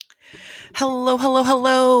Hello, hello,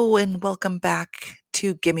 hello, and welcome back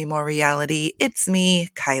to Gimme More Reality. It's me,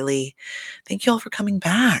 Kylie. Thank you all for coming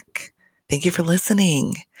back. Thank you for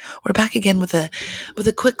listening. We're back again with a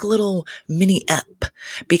quick little mini ep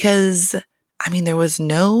because there was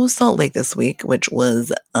no Salt Lake this week, which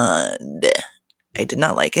was I did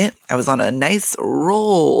not like it. I was on a nice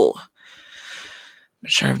roll. I'm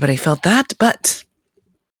sure everybody felt that, but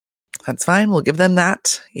that's fine. We'll give them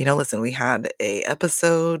that. Listen, we had a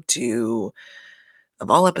episode of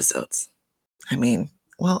all episodes. I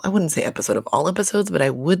wouldn't say episode of all episodes, but I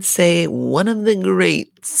would say one of the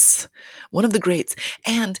greats. One of the greats.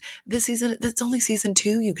 And this season, it's only season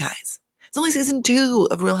 2, you guys. It's only season 2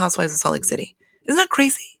 of Real Housewives of Salt Lake City. Isn't that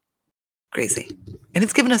crazy? Crazy. And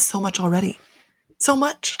it's given us so much already. So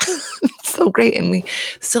much. So great. And we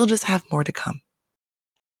still just have more to come.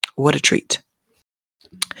 What a treat.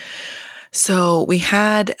 So we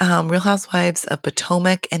had Real Housewives of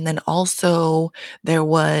Potomac, and then also there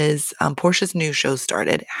was Portia's new show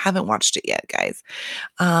started. Haven't watched it yet, guys.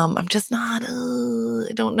 I'm just not,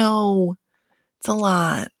 I don't know. It's a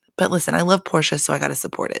lot. But listen, I love Portia, so I got to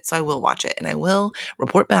support it. So I will watch it, and I will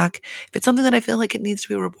report back if it's something that I feel like it needs to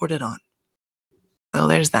be reported on. So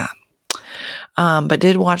there's that. But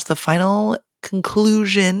did watch the final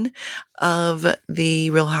conclusion of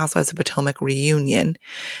the Real Housewives of Potomac reunion,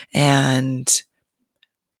 and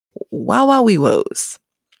wow, wee woes.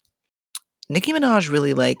 Nicki Minaj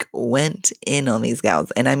really went in on these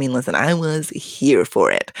gals. And listen, I was here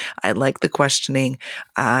for it. I liked the questioning.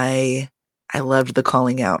 I loved the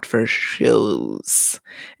calling out for shows.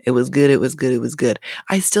 It was good. It was good. It was good.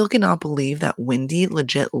 I still cannot believe that Wendy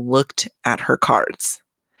legit looked at her cards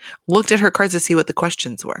to see what the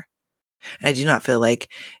questions were. And I do not feel like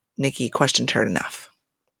Nicki questioned her enough.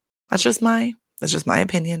 That's just my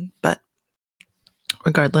opinion, but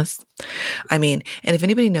regardless. And if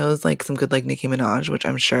anybody knows some good Nicki Minaj, which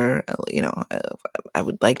I'm sure, I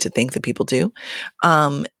would like to think that people do,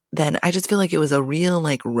 then I just feel like it was a real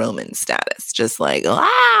Roman status, just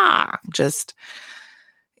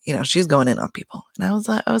she's going in on people. And I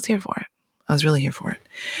was here for it. I was really here for it.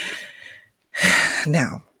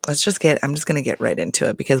 Now, I'm just going to get right into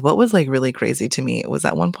it, because what was really crazy to me was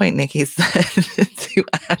at one point Nicki said to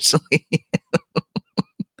Ashley,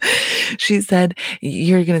 she said,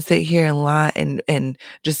 "You're going to sit here and lie and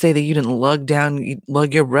just say that you didn't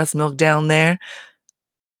lug your breast milk down there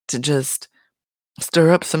to just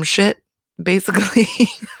stir up some shit," basically.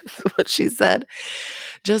 That's what she said.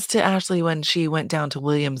 Just to Ashley when she went down to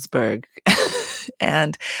Williamsburg.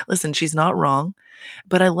 And listen, she's not wrong.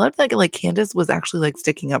 But I loved that Candace was actually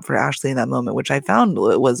sticking up for Ashley in that moment, which I found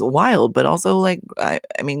was wild, but also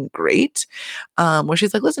great. Where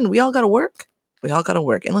she's like, "Listen, we all got to work. We all got to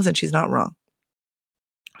work." And listen, she's not wrong.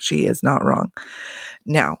 She is not wrong.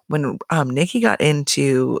 Now, when Nicki got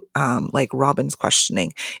into Robin's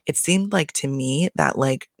questioning, it seemed to me that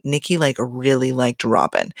Nicki really liked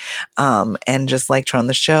Robin, and just liked her on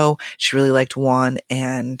the show. She really liked Juan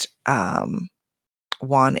and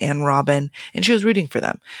Robin, and she was rooting for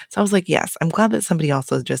them. So I was like, yes, I'm glad that somebody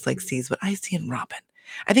also just sees what I see in Robin.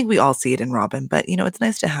 I think we all see it in Robin, but it's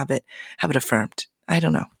nice to have it affirmed. I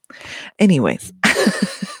don't know. Anyways.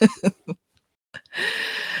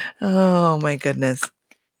 Oh my goodness.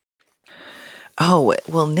 Oh,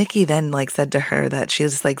 well, Nicki then said to her that she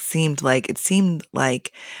just seemed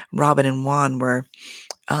like Robin and Juan were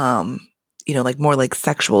more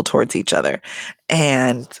sexual towards each other.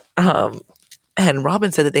 And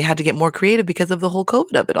Robin said that they had to get more creative because of the whole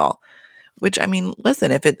COVID of it all. Which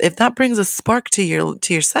listen, if that brings a spark to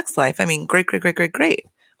your sex life, great.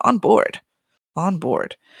 On board.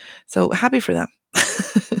 So happy for them.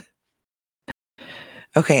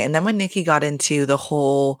 Okay, and then when Nicki got into the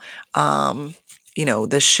whole,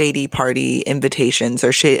 the shady party invitations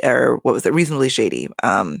or what was it, reasonably shady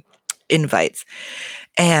invites,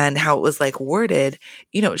 and how it was worded,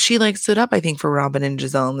 she stood up, I think, for Robin and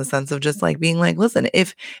Giselle in the sense of just being listen,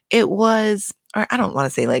 if it was, or I don't want to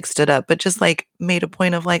say stood up, but just made a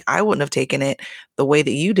point of I wouldn't have taken it the way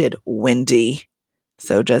that you did, Wendy.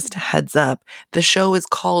 So just heads up, the show is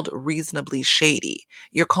called Reasonably Shady.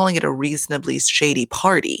 You're calling it a Reasonably Shady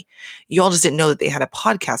party. You all just didn't know that they had a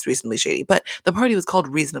podcast, Reasonably Shady, but the party was called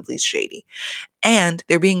Reasonably Shady. And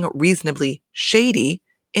they're being reasonably shady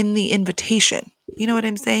in the invitation. You know what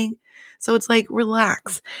I'm saying? So it's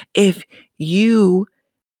relax. If you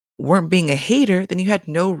weren't being a hater, then you had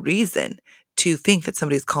no reason to think that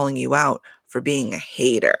somebody's calling you out for being a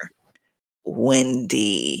hater.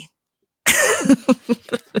 Wendy.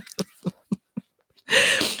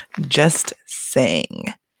 Just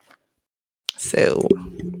saying. So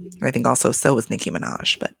I think also so was Nicki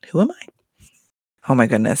Minaj, but who am I? Oh my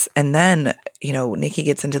goodness. And then, Nikki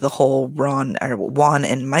gets into the whole Juan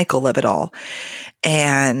and Michael of it all.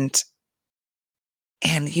 And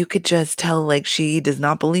you could just tell like she does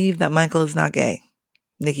not believe that Michael is not gay.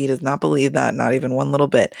 Nikki does not believe that, not even one little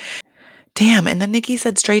bit. Damn. And then Nikki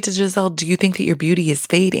said straight to Giselle, "Do you think that your beauty is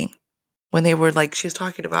fading?" When they were like, she was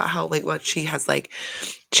talking about how like what she has like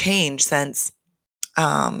changed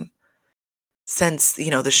um since,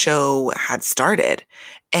 the show had started.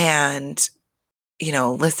 And,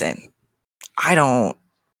 listen, I don't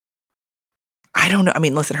I don't know. I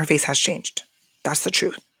mean, listen, her face has changed. That's the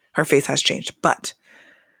truth. Her face has changed. But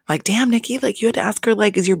like, damn, Nikki, like you had to ask her,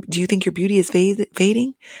 like, do you think your beauty is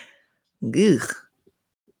fading? Ugh,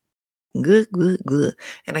 good, good, good.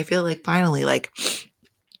 And I feel like finally, like,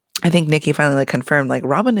 I think Nikki finally like confirmed, like,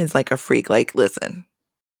 Robin is like a freak. Like, listen,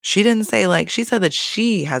 she didn't say like she said that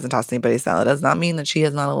she hasn't tossed anybody's salad. Does not mean that she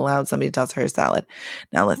has not allowed somebody to toss her salad.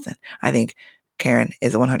 Now, listen, I think Karen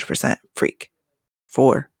is a 100% freak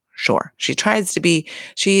for sure. She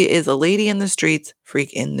is a lady in the streets,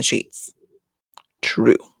 freak in the sheets.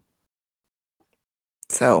 True.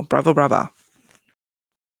 So, bravo, bravo.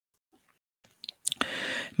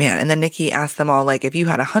 Man, and then Nikki asked them all, like, if you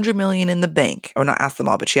had 100 million in the bank, or not asked them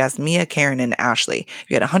all, but she asked Mia, Karen, and Ashley, if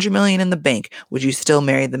you had 100 million in the bank, would you still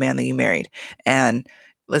marry the man that you married? And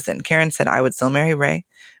listen, Karen said, I would still marry Ray,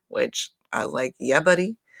 which I was like, yeah,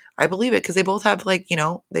 buddy. I believe it because they both have, like,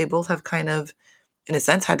 they both have kind of, in a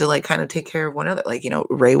sense, had to, like, kind of take care of one another. Like,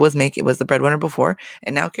 Ray was the breadwinner before,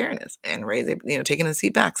 and now Karen is. And Ray's, taking the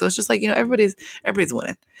seat back. So it's just like, everybody's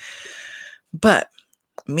winning. But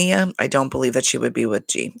Mia, I don't believe that she would be with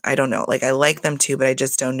G. I don't know. Like, I like them too, but I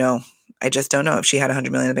just don't know. I just don't know if she had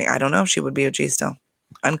 100 million in the bank. I don't know if she would be with G still.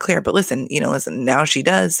 Unclear. But listen, now she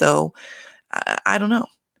does. So I don't know.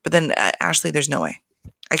 But then Ashley, there's no way.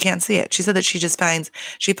 I can't see it. She said that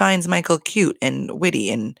she finds Michael cute and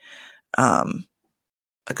witty and a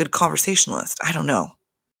good conversationalist. I don't know.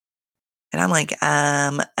 And I'm like,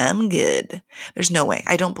 I'm good. There's no way.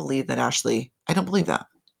 I don't believe that Ashley. I don't believe that.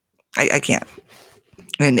 I can't.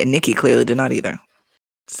 And Nikki clearly did not either.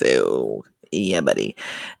 So yeah, buddy.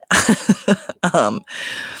 um,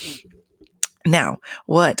 Now,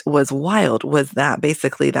 what was wild was that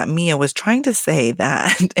basically that Mia was trying to say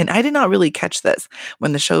that, and I did not really catch this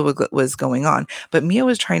when the show was going on, but Mia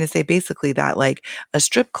was trying to say basically that like a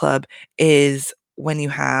strip club is when you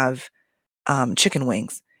have chicken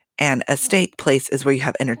wings, and a steak place is where you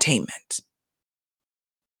have entertainment.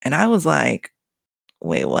 And I was like,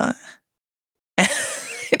 wait, what?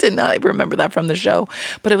 I did not remember that from the show.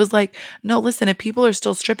 But it was like, no, listen, if people are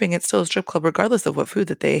still stripping, it's still a strip club, regardless of what food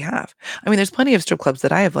that they have. I mean, there's plenty of strip clubs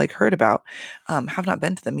that I have like heard about, have not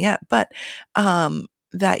been to them yet, but that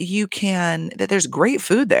there's great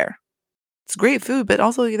food there. It's great food, but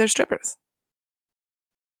also there's strippers.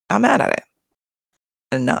 I'm mad at it.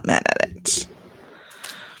 I'm not mad at it.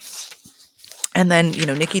 And then,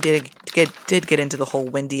 Nikki did get into the whole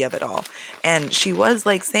Wendy of it all. And she was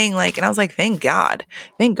like saying like, and I was like, thank God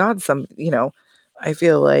some, I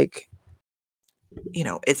feel like,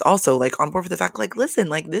 it's also like on board for the fact, like, listen,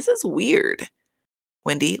 like, this is weird,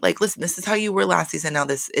 Wendy. Like, listen, this is how you were last season. Now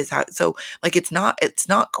this is how, so like, it's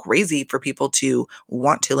not crazy for people to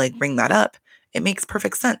want to like bring that up. It makes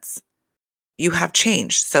perfect sense. You have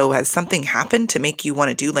changed. So has something happened to make you want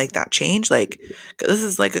to do like that change? Like, this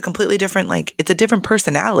is like a completely different, like, it's a different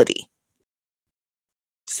personality.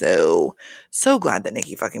 So glad that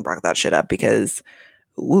Nikki fucking brought that shit up because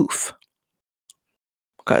woof.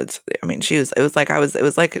 Because I mean, it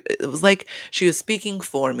was like she was speaking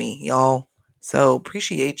for me, y'all. So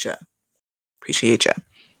appreciate you. Appreciate you.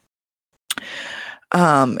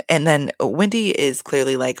 And then Wendy is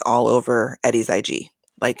clearly like all over Eddie's IG.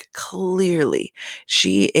 Like clearly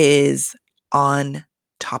she is on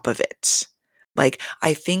top of it. Like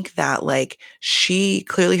I think that like she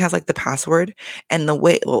clearly has like the password and the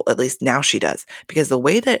way, well, at least now she does, because the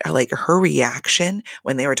way that like her reaction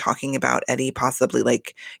when they were talking about Eddie possibly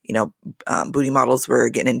like, booty models were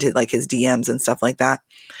getting into like his DMs and stuff like that.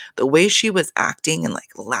 The way she was acting and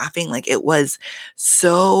like laughing, like it was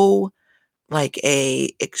so like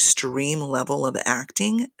a extreme level of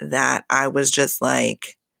acting that I was just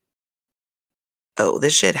like, oh,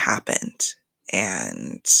 this shit happened.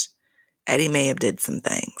 And Eddie may have did some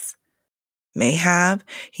things. May have,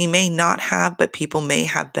 he may not have, but people may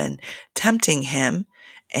have been tempting him.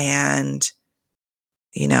 And,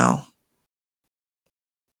 you know,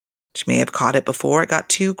 she may have caught it before it got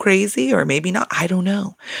too crazy, or maybe not. I don't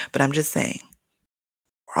know. But I'm just saying,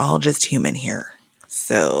 we're all just human here.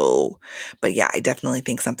 So, but yeah, I definitely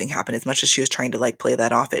think something happened. As much as she was trying to like play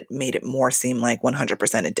that off, it made it more seem like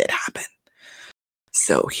 100% it did happen.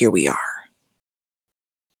 So here we are.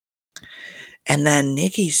 And then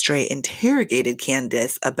Nikki straight interrogated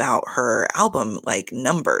Candace about her album, like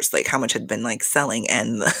numbers, like how much had been like selling.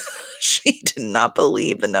 And she did not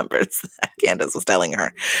believe the numbers that Candace was telling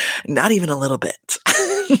her. Not even a little bit.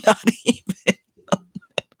 Not even.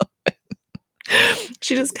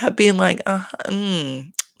 She just kept being like, uh-huh,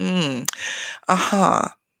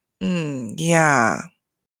 yeah.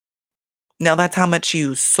 Now that's how much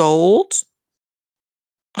you sold?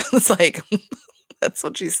 It's like, that's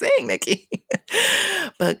what she's saying, Nikki.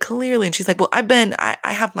 But clearly, and she's like, well, I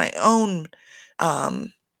have my own,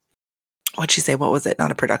 um, what'd she say? What was it?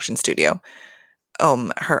 Not a production studio.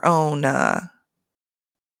 Her own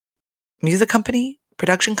music company,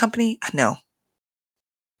 production company. No.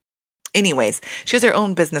 Anyways, she has her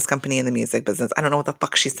own business company in the music business. I don't know what the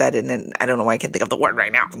fuck she said, and then I don't know why I can't think of the word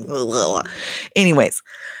right now. Anyways,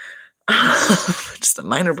 just a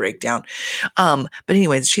minor breakdown. But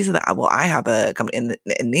anyways, she said that well, I have a company,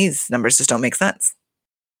 and these numbers just don't make sense.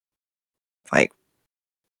 Like,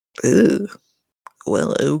 ooh,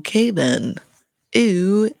 well, okay then.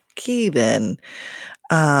 Okay then.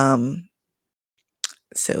 Um,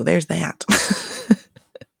 so there's that.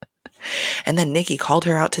 And then Nikki called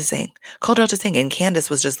her out to sing, and Candace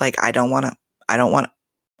was just like, I don't want to, I don't want to,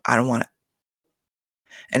 I don't want to.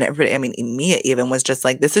 And everybody, I mean, Mia even was just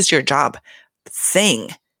like, this is your job, sing.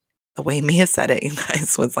 The way Mia said it, you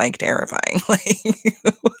guys, was like terrifying. Like,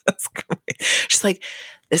 it was great. She's like,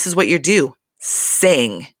 this is what you do,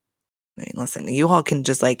 sing. I mean, listen, you all can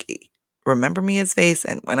just like remember Mia's face,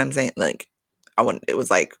 and when I'm saying like, I wouldn't. It was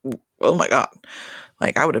like, oh my god,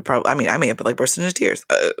 like I would have probably. I mean, I may have like burst into tears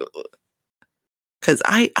because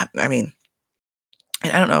I mean,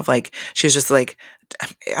 and I don't know if like she was just like,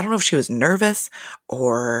 I don't know if she was nervous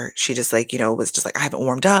or she just like was just like I haven't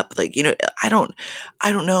warmed up. Like I don't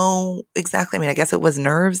know exactly. I mean, I guess it was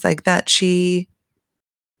nerves like that she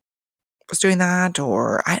was doing that,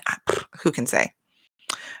 or who can say.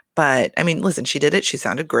 But I mean, listen, she did it. She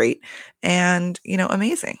sounded great and,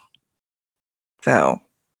 amazing. So,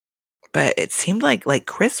 but it seemed like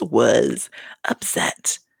Chris was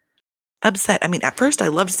upset. Upset. I mean, at first I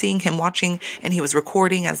loved seeing him watching and he was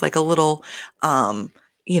recording as like a little husbander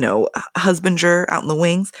out in the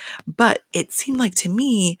wings, but it seemed like to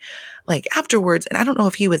me like afterwards, and I don't know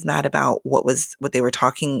if he was mad about what they were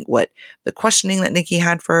talking, what the questioning that Nikki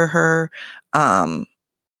had for her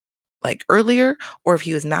like earlier, or if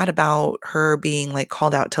he was mad about her being like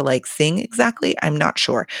called out to like sing exactly. I'm not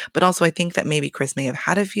sure. But also, I think that maybe Chris may have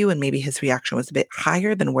had a few and maybe his reaction was a bit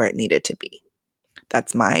higher than where it needed to be.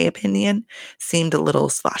 That's my opinion. Seemed a little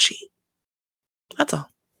sloshy. That's all.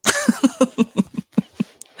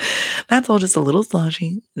 That's all, just a little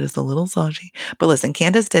sloshy. Just a little sloshy. But listen,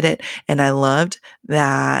 Candace did it. And I loved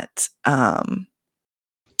that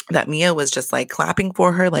Mia was just like clapping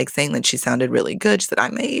for her, like saying that she sounded really good. She said, I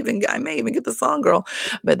may even get the song, girl.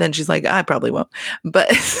 But then she's like, I probably won't. But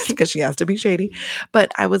because she has to be shady.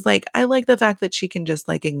 But I was like, I like the fact that she can just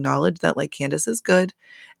like acknowledge that like Candace is good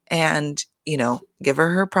and, give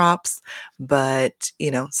her props, but,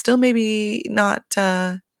 still maybe not,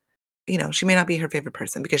 she may not be her favorite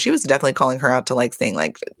person because she was definitely calling her out to like saying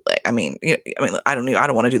I mean, I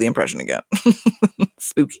don't want to do the impression again.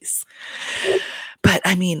 Spookies. But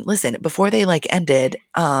I mean, listen, before they like ended,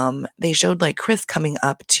 they showed like Chris coming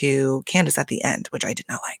up to Candace at the end, which I did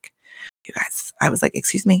not like. You guys, I was like,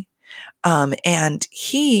 excuse me. And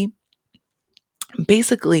he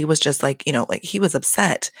basically was just like, like he was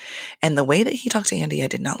upset. And the way that he talked to Andy, I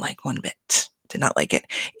did not like one bit. Did not like it.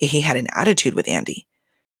 He had an attitude with Andy.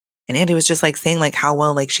 And Andy was just like saying like how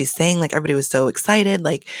well like she's saying, like everybody was so excited,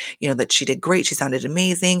 like, that she did great. She sounded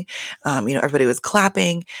amazing. Everybody was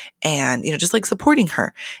clapping and, just like supporting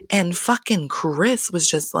her. And fucking Chris was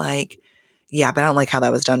just like, yeah, but I don't like how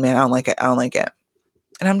that was done, man. I don't like it. I don't like it.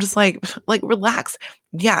 And I'm just like, relax.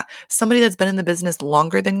 Yeah. Somebody that's been in the business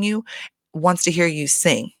longer than you wants to hear you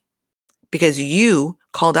sing because you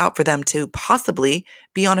called out for them to possibly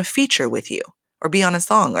be on a feature with you or be on a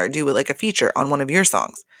song or do like a feature on one of your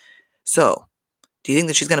songs. So, do you think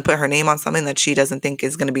that she's going to put her name on something that she doesn't think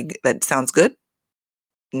is going to be that sounds good?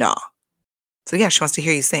 No. So yeah, she wants to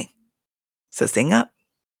hear you sing. So sing up.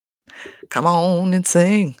 Come on and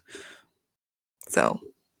sing. So,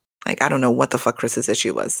 like I don't know what the fuck Chris's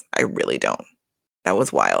issue was. I really don't. That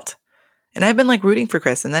was wild. And I've been like rooting for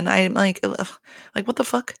Chris and then I'm like ugh, like what the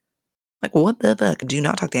fuck? Like what the fuck? Do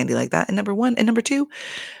not talk to Andy like that. And number 1, and number 2,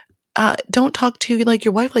 don't talk to like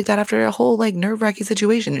your wife like that after a whole like nerve-wracking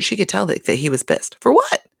situation. And she could tell that he was pissed. For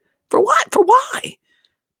what? For what? For why?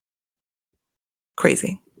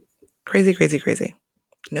 Crazy. Crazy, crazy, crazy.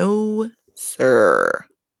 No sir.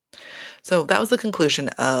 So that was the conclusion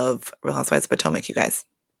of Real Housewives of Potomac, you guys.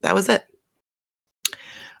 That was it.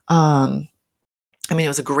 Um, I mean, it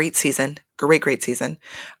was a great season, great season.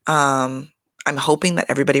 I'm hoping that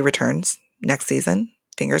everybody returns next season.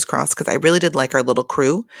 Fingers crossed, because I really did like our little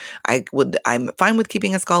crew. I'm fine with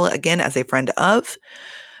keeping Escala again as a friend of,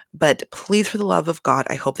 but please, for the love of God,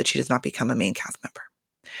 I hope that she does not become a main cast member.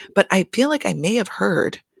 But I feel like I may have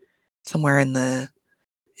heard somewhere in the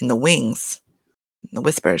wings, in the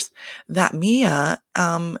whispers, that Mia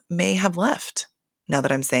may have left. Now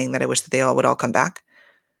that I'm saying that, I wish that they all would all come back.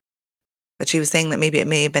 But she was saying that maybe it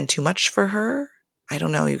may have been too much for her. I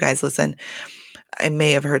don't know, you guys. Listen, I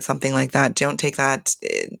may have heard something like that. Don't take that.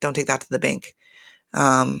 Don't take that to the bank.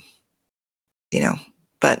 Um, you know,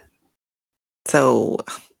 but so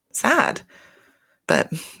sad.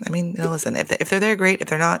 But I mean, listen, if they're there, great. If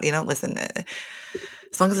they're not, listen,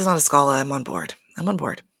 as long as it's not a Scala, I'm on board. I'm on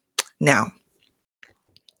board. Now,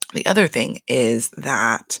 the other thing is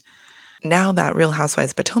that now that Real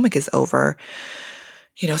Housewives of Potomac is over,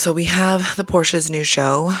 so we have the Portia's new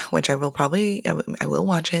show, which I will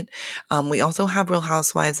watch it. We also have Real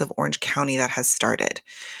Housewives of Orange County that has started.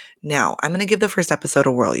 Now, I'm going to give the first episode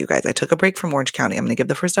a whirl, you guys. I took a break from Orange County. I'm going to give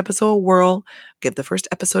the first episode a whirl,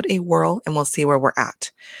 and we'll see where we're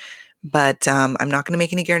at. But I'm not going to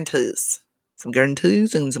make any guarantees. Some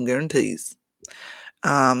guarantees and some guarantees.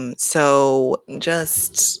 So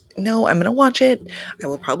just no, I'm going to watch it. I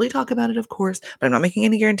will probably talk about it, of course, but I'm not making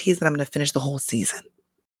any guarantees that I'm going to finish the whole season.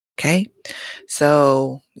 Okay.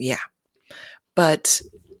 So yeah, but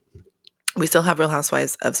we still have Real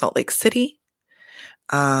Housewives of Salt Lake City.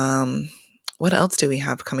 What else do we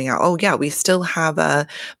have coming out? Oh yeah, we still have the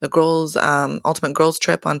girls Ultimate Girls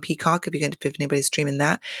Trip on Peacock. If anybody's streaming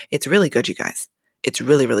that, it's really good, you guys. It's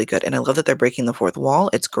really, really good, and I love that they're breaking the fourth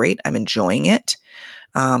wall. It's great. I'm enjoying it.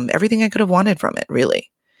 Everything I could have wanted from it,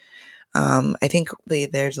 really. I think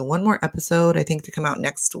there's one more episode, I think, to come out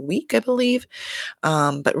next week, I believe.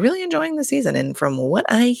 But really enjoying the season. And from what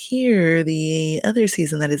I hear, the other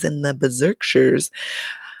season that is in the Berserkshires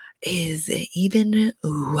is even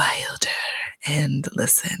wilder. And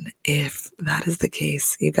listen, if that is the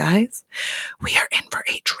case, you guys, we are in for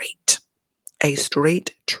a treat. A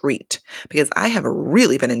straight treat. Because I have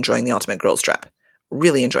really been enjoying the Ultimate Girls Trip.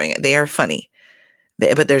 Really enjoying it. They are funny.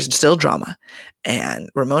 But there's still drama.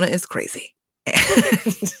 And Ramona is crazy. But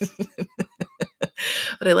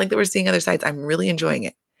I like that we're seeing other sides. I'm really enjoying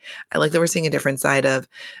it. I like that we're seeing a different side of,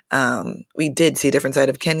 we did see a different side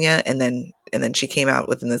of Kenya, and then she came out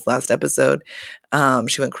within this last episode.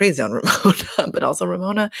 She went crazy on Ramona, but also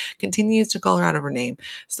Ramona continues to call her out of her name.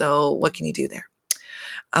 So what can you do there?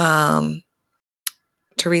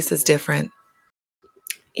 Teresa's different,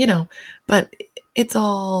 but it's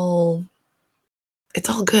all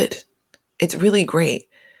good. It's really great.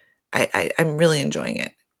 I'm really enjoying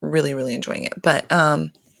it. Really, really enjoying it. But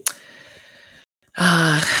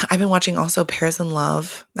I've been watching also Paris in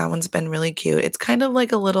Love. That one's been really cute. It's kind of like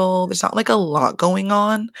there's not like a lot going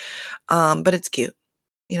on, but it's cute.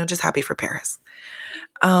 Just happy for Paris.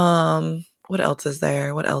 What else is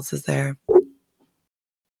there?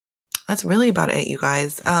 That's really about it, you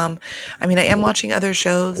guys. I mean, I am watching other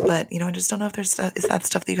shows, but I just don't know if is that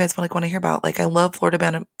stuff that you guys want to hear about. Like, I love Florida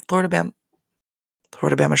Bama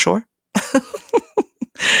Shore.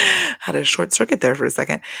 Had a short circuit there for a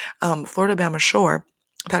second. Florida Bama Shore.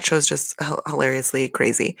 That show's just hilariously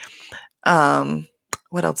crazy.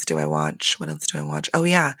 What else do I watch? Oh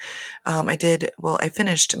yeah. I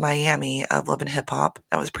finished Miami of Love and Hip Hop.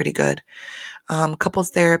 That was pretty good.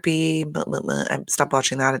 Couples Therapy, but I stopped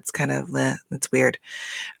watching that. It's kind of, it's weird.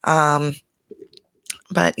 But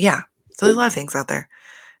yeah, so there's a lot of things out there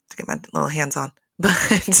to get my little hands on.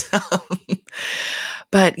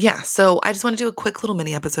 But yeah, so I just want to do a quick little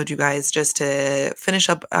mini episode, you guys, just to finish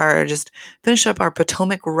up our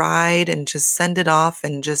Potomac ride and just send it off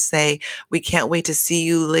and just say, we can't wait to see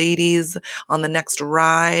you ladies on the next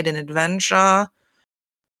ride and adventure.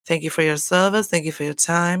 Thank you for your service. Thank you for your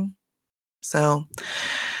time. So,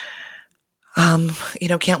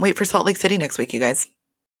 can't wait for Salt Lake City next week, you guys.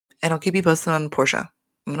 And I'll keep you posted on Portia.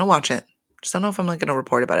 I'm going to watch it. Just don't know if I'm going to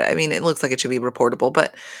report about it. I mean, it looks like it should be reportable,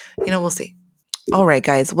 but, we'll see. All right,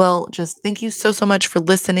 guys. Well, just thank you so much for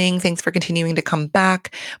listening. Thanks for continuing to come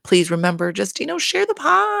back. Please remember, just, share the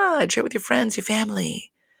pod. Share with your friends, your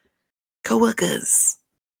family, coworkers,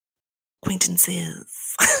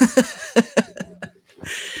 acquaintances.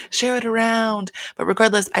 Share it around. But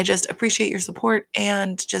regardless, I just appreciate your support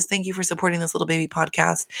and just thank you for supporting this little baby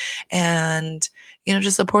podcast and,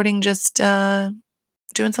 just supporting just,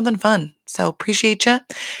 doing something fun. So appreciate you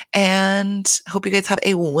and hope you guys have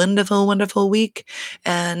a wonderful, wonderful week.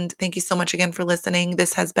 And thank you so much again for listening.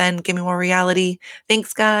 This has been Give Me More Reality.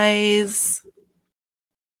 Thanks, guys.